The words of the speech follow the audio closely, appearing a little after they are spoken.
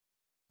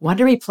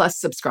Wondery Plus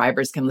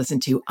subscribers can listen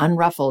to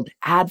Unruffled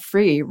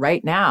ad-free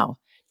right now.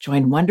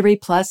 Join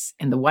Wondery Plus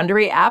in the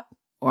Wondery app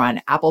or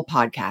on Apple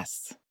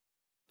Podcasts.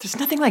 There's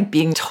nothing like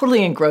being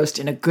totally engrossed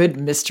in a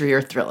good mystery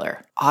or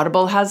thriller.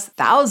 Audible has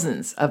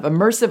thousands of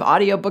immersive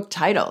audiobook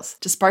titles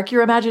to spark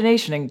your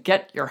imagination and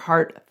get your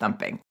heart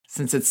thumping.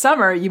 Since it's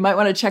summer, you might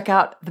want to check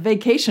out The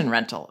Vacation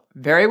Rental.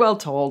 Very well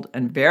told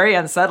and very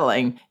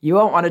unsettling. You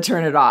won't want to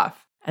turn it off.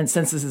 And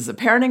since this is a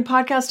parenting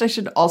podcast, I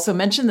should also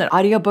mention that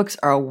audiobooks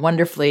are a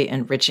wonderfully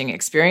enriching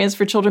experience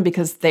for children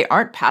because they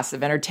aren't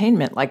passive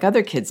entertainment like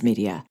other kids'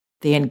 media.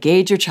 They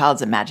engage your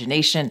child's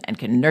imagination and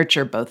can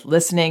nurture both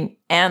listening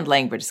and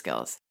language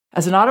skills.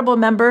 As an Audible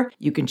member,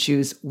 you can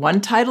choose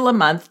one title a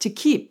month to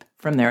keep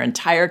from their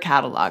entire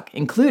catalog,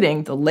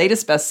 including the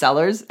latest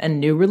bestsellers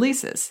and new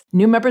releases.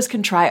 New members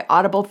can try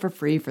Audible for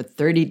free for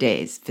 30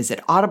 days.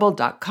 Visit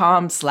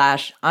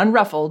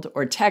audible.com/unruffled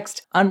or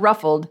text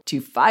unruffled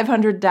to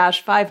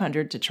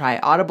 500-500 to try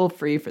Audible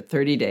free for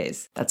 30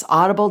 days. That's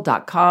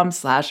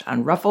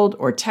audible.com/unruffled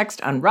or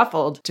text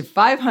unruffled to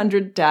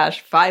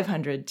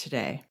 500-500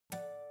 today.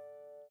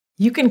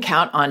 You can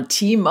count on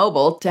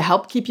T-Mobile to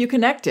help keep you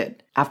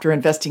connected. After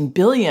investing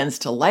billions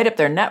to light up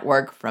their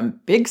network from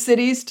big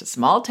cities to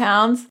small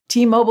towns,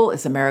 T-Mobile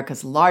is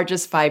America's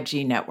largest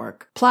 5G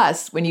network.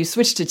 Plus, when you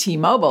switch to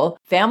T-Mobile,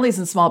 families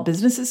and small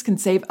businesses can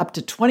save up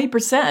to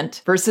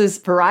 20% versus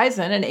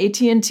Verizon and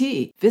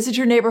AT&T. Visit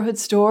your neighborhood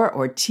store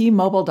or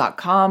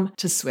T-Mobile.com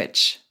to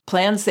switch.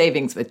 Plan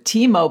savings with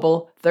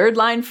T-Mobile, third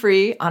line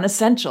free on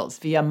essentials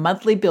via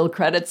monthly bill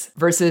credits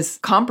versus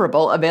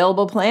comparable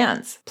available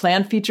plans.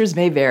 Plan features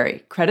may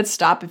vary. Credits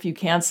stop if you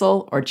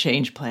cancel or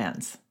change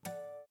plans.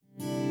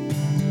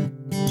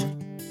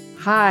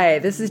 Hi,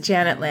 this is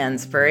Janet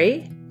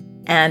Lansbury,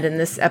 and in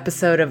this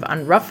episode of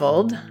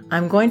Unruffled,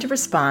 I'm going to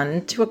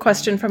respond to a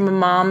question from a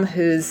mom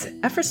whose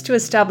efforts to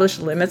establish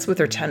limits with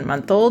her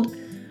 10-month-old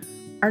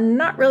are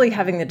not really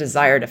having the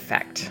desired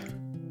effect,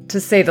 to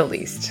say the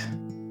least.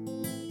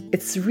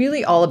 It's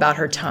really all about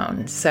her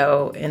tone.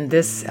 So in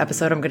this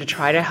episode, I'm going to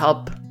try to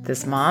help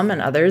this mom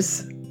and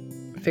others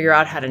figure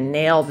out how to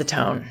nail the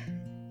tone.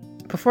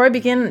 Before I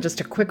begin,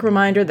 just a quick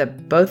reminder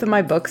that both of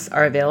my books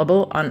are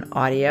available on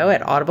audio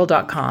at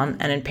audible.com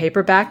and in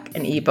paperback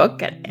and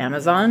ebook at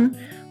Amazon,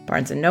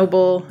 Barnes &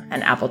 Noble,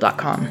 and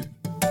apple.com.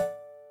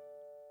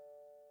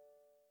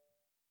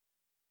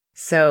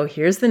 So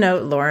here's the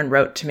note Lauren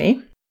wrote to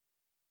me.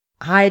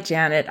 Hi,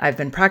 Janet. I've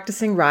been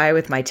practicing Rye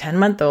with my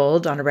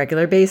 10-month-old on a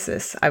regular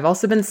basis. I've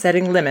also been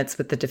setting limits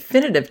with the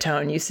definitive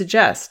tone you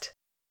suggest.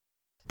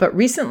 But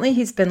recently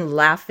he's been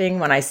laughing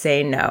when I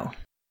say no,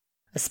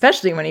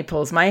 especially when he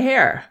pulls my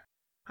hair.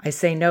 I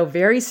say no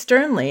very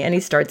sternly and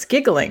he starts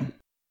giggling.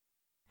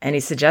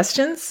 Any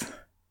suggestions?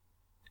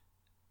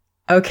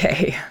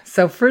 Okay,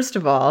 so first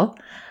of all,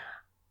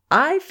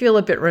 I feel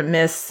a bit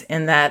remiss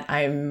in that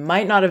I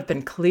might not have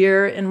been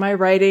clear in my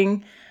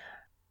writing.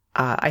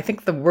 I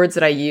think the words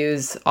that I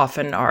use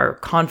often are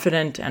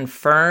confident and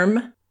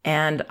firm,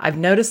 and I've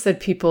noticed that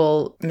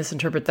people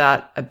misinterpret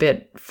that a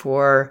bit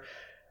for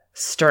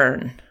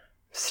stern.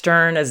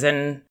 Stern as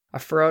in a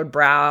furrowed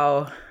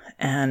brow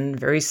and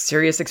very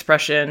serious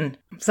expression,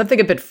 something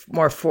a bit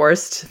more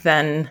forced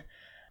than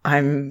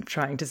I'm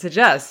trying to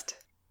suggest.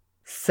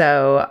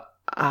 So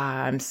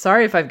I'm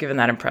sorry if I've given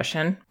that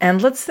impression.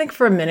 And let's think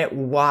for a minute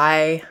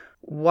why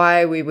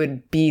we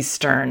would be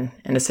stern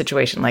in a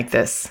situation like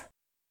this.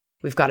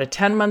 We've got a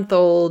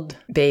 10-month-old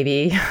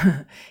baby.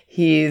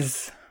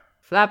 He's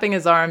flapping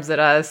his arms at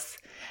us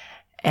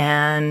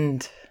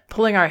and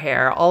pulling our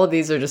hair. All of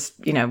these are just,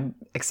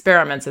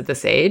 experiments at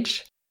this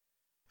age.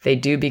 They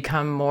do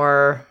become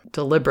more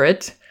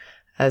deliberate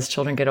as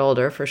children get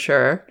older, for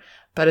sure.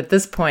 But at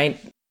this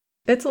point,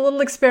 it's a little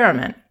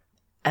experiment.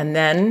 And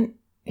then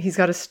he's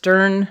got a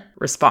stern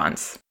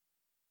response.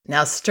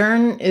 Now,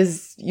 stern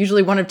is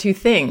usually one of two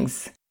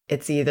things.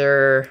 It's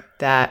either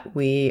that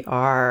we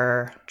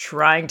are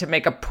trying to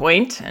make a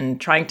point and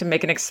trying to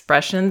make an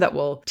expression that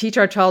will teach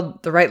our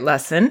child the right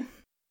lesson.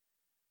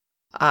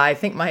 I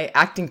think my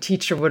acting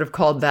teacher would have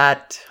called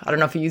that, I don't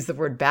know if he used the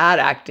word bad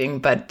acting,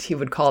 but he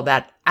would call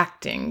that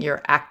acting.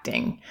 You're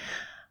acting.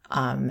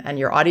 And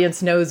your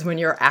audience knows when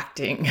you're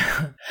acting.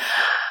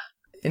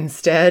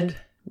 Instead,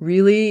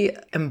 really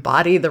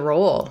embody the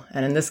role.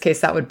 And in this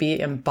case, that would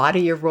be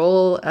embody your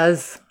role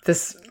as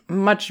this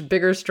much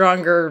bigger,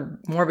 stronger,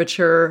 more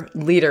mature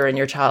leader in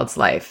your child's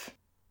life.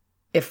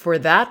 If we're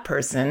that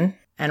person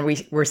and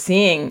we're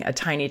seeing a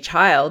tiny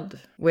child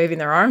waving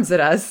their arms at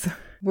us,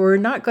 we're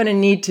not going to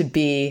need to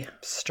be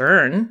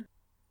stern.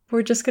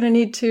 We're just going to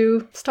need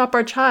to stop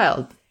our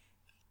child.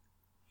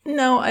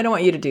 No, I don't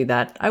want you to do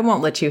that. I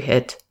won't let you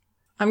hit.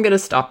 I'm going to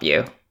stop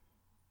you.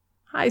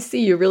 I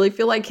see you really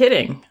feel like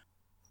hitting.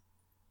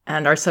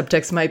 And our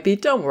subtext might be,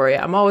 don't worry,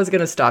 I'm always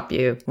going to stop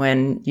you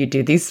when you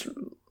do these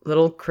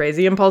little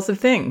crazy impulsive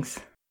things.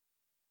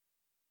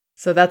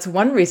 So that's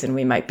one reason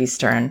we might be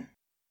stern.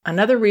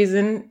 Another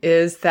reason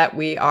is that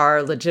we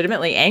are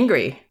legitimately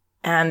angry,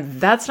 and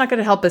that's not going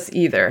to help us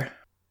either.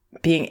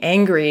 Being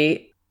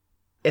angry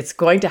It's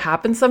going to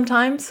happen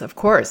sometimes, of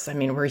course. I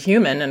mean, we're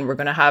human and we're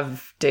going to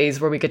have days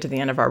where we get to the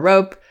end of our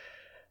rope.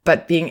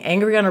 But being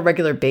angry on a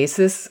regular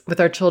basis with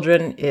our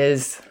children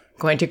is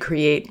going to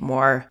create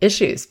more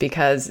issues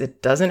because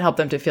it doesn't help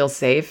them to feel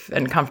safe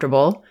and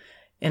comfortable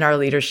in our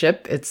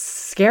leadership. It's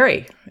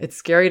scary. It's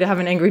scary to have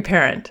an angry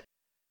parent.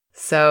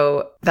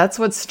 So that's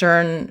what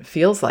stern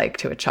feels like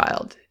to a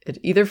child. It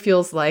either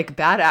feels like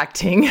bad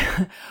acting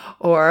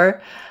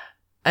or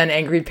an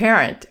angry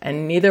parent.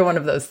 And neither one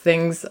of those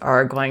things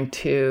are going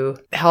to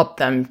help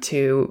them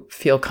to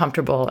feel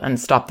comfortable and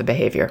stop the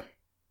behavior.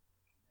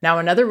 Now,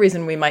 another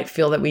reason we might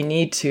feel that we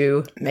need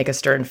to make a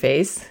stern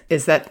face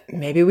is that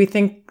maybe we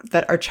think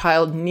that our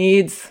child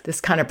needs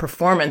this kind of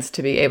performance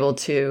to be able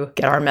to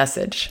get our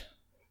message.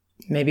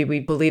 Maybe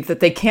we believe that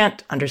they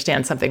can't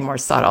understand something more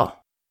subtle.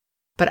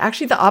 But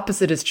actually, the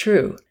opposite is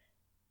true.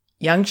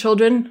 Young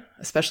children,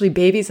 especially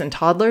babies and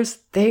toddlers,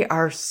 they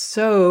are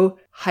so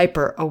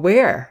hyper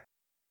aware.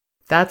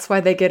 That's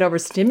why they get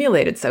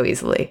overstimulated so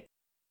easily.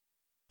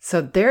 So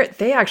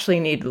they actually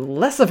need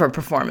less of a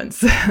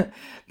performance.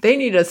 They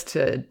need us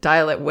to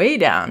dial it way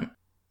down.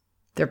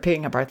 They're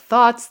picking up our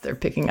thoughts. They're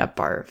picking up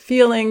our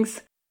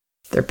feelings.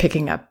 They're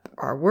picking up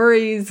our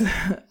worries.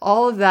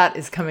 All of that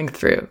is coming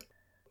through.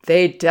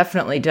 They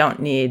definitely don't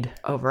need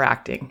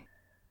overacting,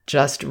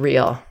 just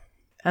real.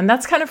 And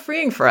that's kind of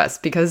freeing for us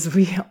because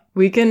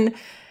we can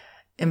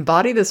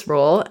embody this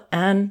role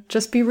and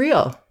just be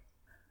real.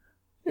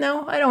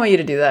 No, I don't want you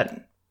to do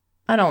that.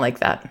 I don't like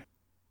that.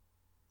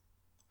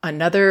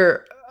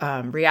 Another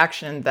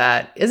reaction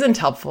that isn't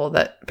helpful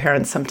that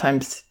parents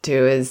sometimes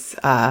do is,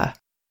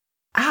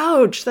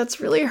 ouch,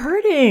 that's really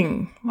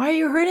hurting. Why are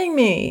you hurting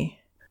me?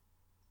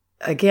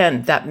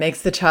 Again, that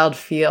makes the child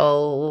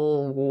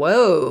feel,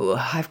 whoa,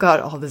 I've got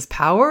all this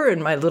power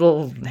in my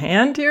little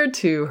hand here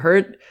to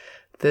hurt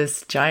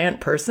this giant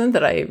person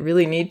that I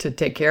really need to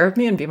take care of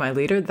me and be my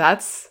leader.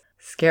 That's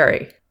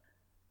scary.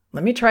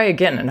 Let me try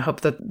again and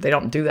hope that they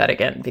don't do that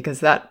again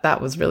because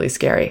that was really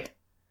scary.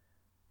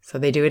 So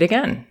they do it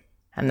again.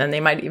 And then they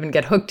might even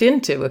get hooked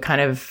into a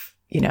kind of,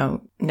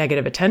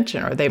 negative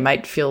attention, or they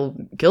might feel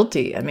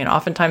guilty. I mean,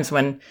 oftentimes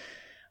when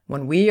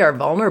we are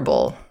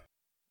vulnerable,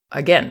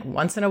 again,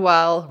 once in a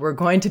while, we're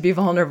going to be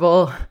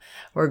vulnerable.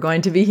 We're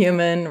going to be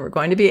human. We're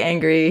going to be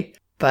angry.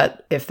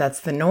 But if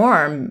that's the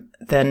norm,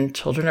 then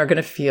children are going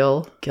to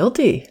feel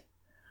guilty.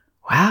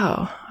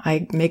 Wow,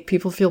 I make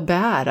people feel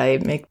bad.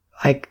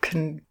 I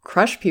can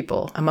crush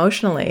people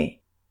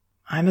emotionally.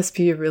 I must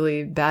be a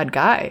really bad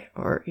guy,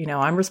 or,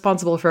 I'm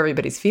responsible for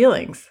everybody's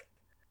feelings.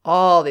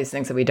 All these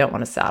things that we don't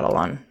want to saddle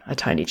on a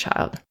tiny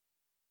child.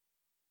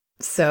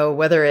 So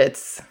whether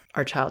it's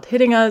our child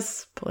hitting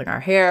us, pulling our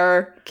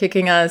hair,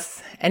 kicking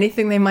us,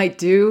 anything they might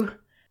do,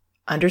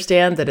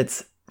 understand that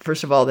it's,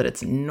 first of all, that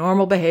it's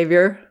normal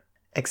behavior,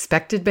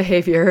 expected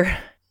behavior,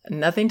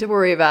 nothing to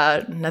worry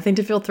about, nothing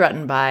to feel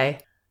threatened by.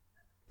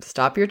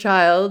 Stop your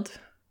child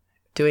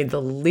doing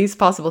the least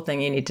possible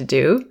thing you need to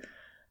do.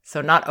 So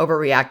not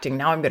overreacting.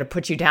 Now I'm going to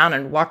put you down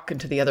and walk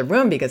into the other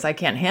room because I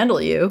can't handle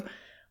you.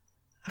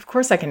 Of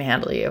course I can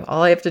handle you.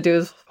 All I have to do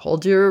is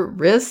hold your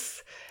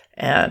wrists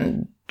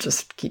and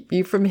just keep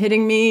you from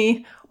hitting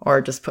me,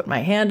 or just put my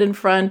hand in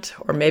front.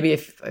 Or maybe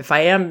if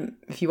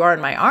you are in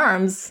my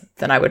arms,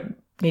 then I would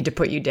need to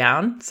put you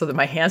down so that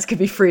my hands could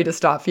be free to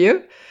stop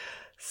you.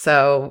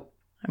 So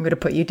I'm going to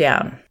put you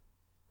down.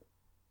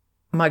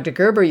 Magda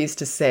Gerber used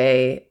to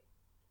say,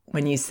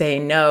 when you say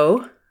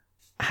no,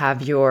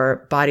 have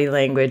your body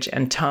language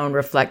and tone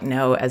reflect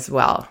no as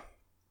well.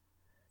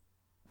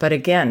 But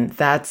again,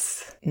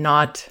 that's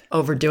not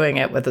overdoing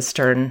it with a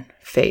stern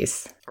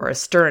face or a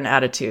stern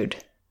attitude.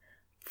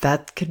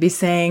 That could be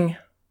saying,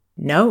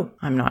 no,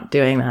 I'm not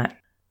doing that,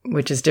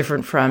 which is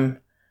different from,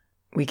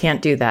 we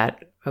can't do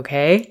that,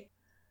 okay?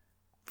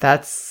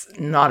 That's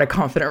not a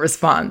confident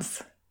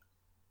response.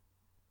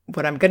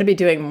 What I'm going to be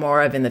doing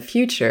more of in the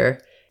future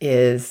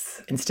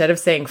is, instead of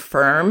saying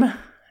firm,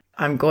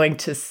 I'm going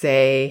to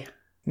say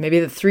maybe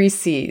the 3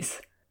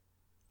 C's: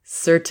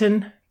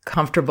 certain,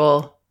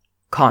 comfortable,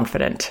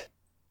 confident.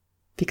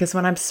 Because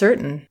when I'm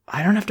certain,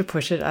 I don't have to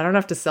push it. I don't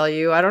have to sell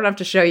you. I don't have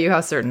to show you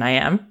how certain I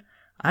am.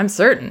 I'm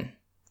certain.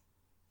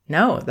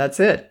 No, that's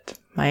it.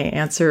 My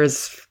answer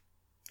is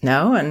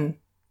no, and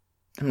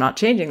I'm not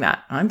changing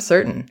that. I'm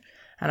certain.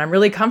 And I'm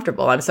really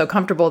comfortable. I'm so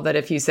comfortable that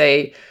if you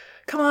say,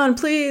 come on,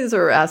 please,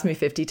 or ask me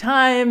 50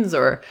 times,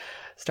 or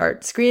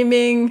start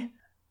screaming,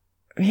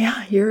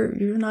 yeah, you're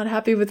not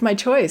happy with my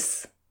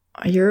choice.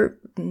 You're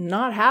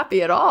not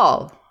happy at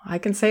all. I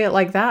can say it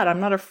like that. I'm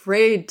not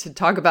afraid to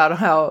talk about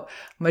how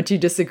much you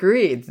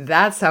disagree.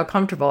 That's how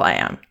comfortable I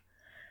am.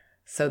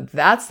 So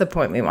that's the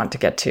point we want to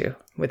get to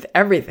with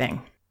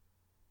everything.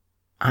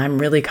 I'm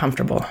really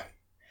comfortable.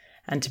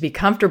 And to be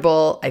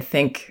comfortable, I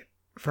think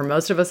for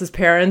most of us as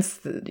parents,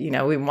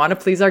 we want to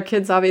please our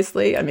kids,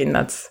 obviously. I mean,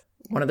 that's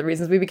one of the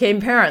reasons we became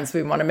parents.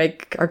 We want to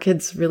make our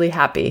kids really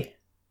happy.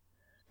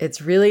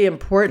 It's really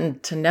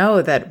important to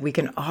know that we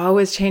can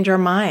always change our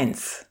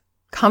minds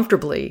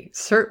comfortably,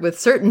 with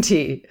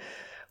certainty,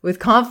 with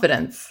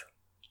confidence.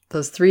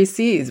 Those 3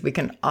 C's, we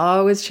can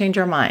always change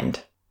our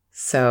mind.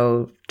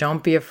 So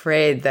don't be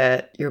afraid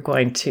that you're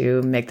going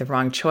to make the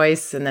wrong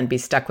choice and then be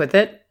stuck with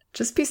it.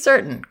 Just be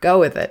certain. Go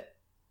with it.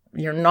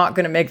 You're not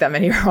going to make that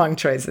many wrong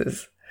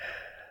choices.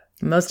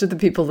 Most of the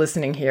people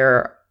listening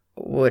here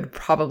would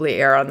probably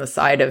err on the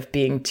side of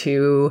being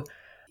too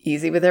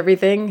easy with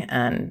everything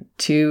and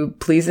too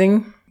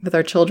pleasing with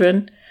our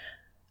children.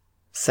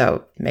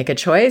 So make a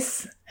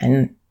choice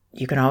and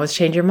you can always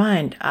change your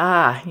mind.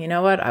 You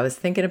know what? I was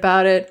thinking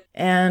about it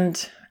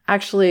and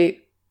actually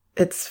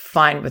it's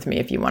fine with me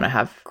if you want to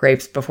have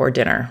grapes before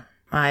dinner.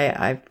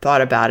 I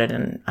thought about it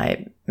and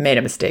I made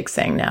a mistake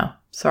saying no.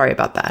 Sorry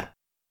about that.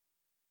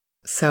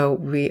 So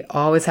we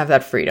always have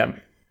that freedom.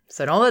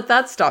 So don't let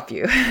that stop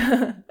you.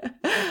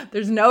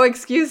 There's no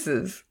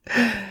excuses.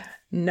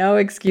 No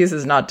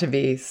excuses not to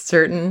be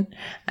certain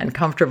and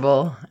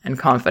comfortable and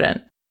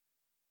confident.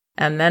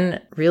 And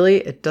then really,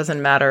 it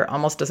doesn't matter,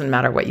 almost doesn't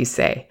matter what you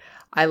say.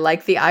 I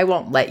like the I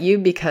won't let you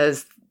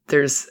because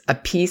there's a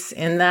piece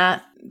in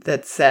that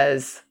that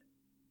says,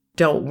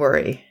 don't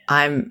worry.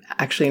 I'm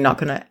actually not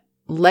going to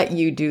let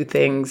you do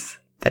things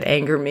that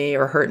anger me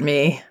or hurt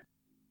me.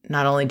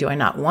 Not only do I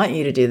not want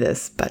you to do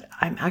this, but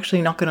I'm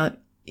actually not going to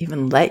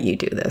even let you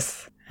do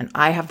this. And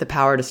I have the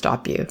power to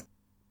stop you.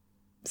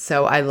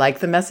 So I like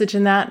the message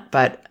in that,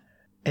 but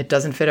it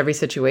doesn't fit every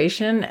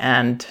situation.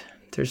 And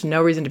there's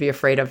no reason to be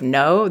afraid of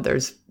no.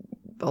 There's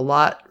a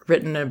lot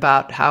written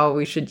about how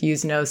we should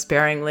use no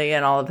sparingly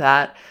and all of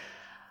that.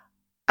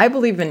 I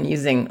believe in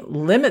using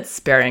limits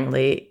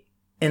sparingly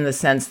in the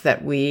sense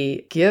that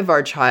we give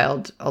our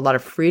child a lot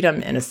of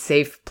freedom in a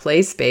safe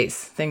play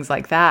space, things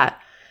like that,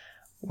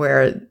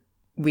 where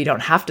we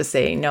don't have to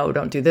say, no,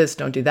 don't do this,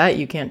 don't do that,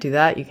 you can't do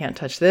that, you can't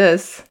touch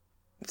this.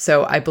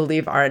 So I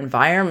believe our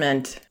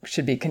environment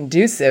should be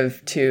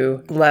conducive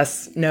to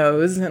less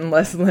no's and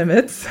less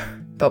limits,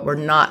 but we're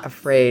not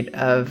afraid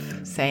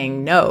of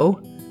saying no.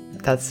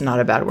 That's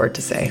not a bad word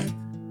to say.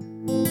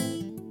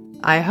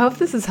 I hope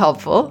this is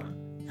helpful,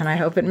 and I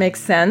hope it makes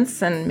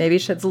sense and maybe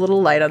sheds a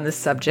little light on this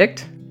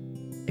subject.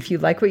 If you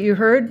like what you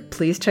heard,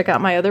 please check out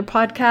my other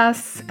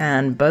podcasts,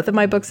 and both of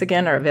my books,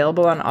 again, are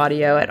available on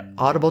audio at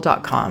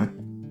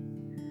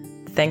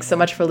audible.com. Thanks so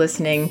much for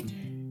listening,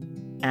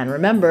 and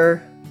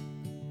remember,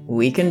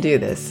 we can do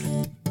this.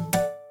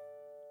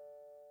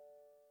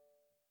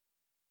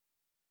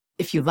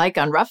 If you like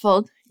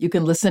Unruffled, you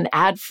can listen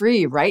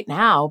ad-free right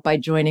now by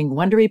joining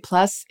Wondery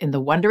Plus in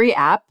the Wondery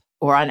app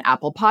or on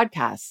Apple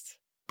Podcasts.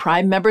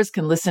 Prime members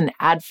can listen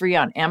ad-free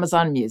on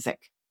Amazon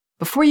Music.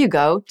 Before you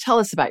go, tell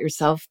us about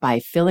yourself by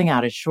filling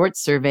out a short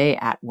survey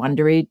at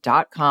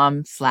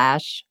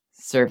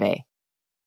Wondery.com/survey.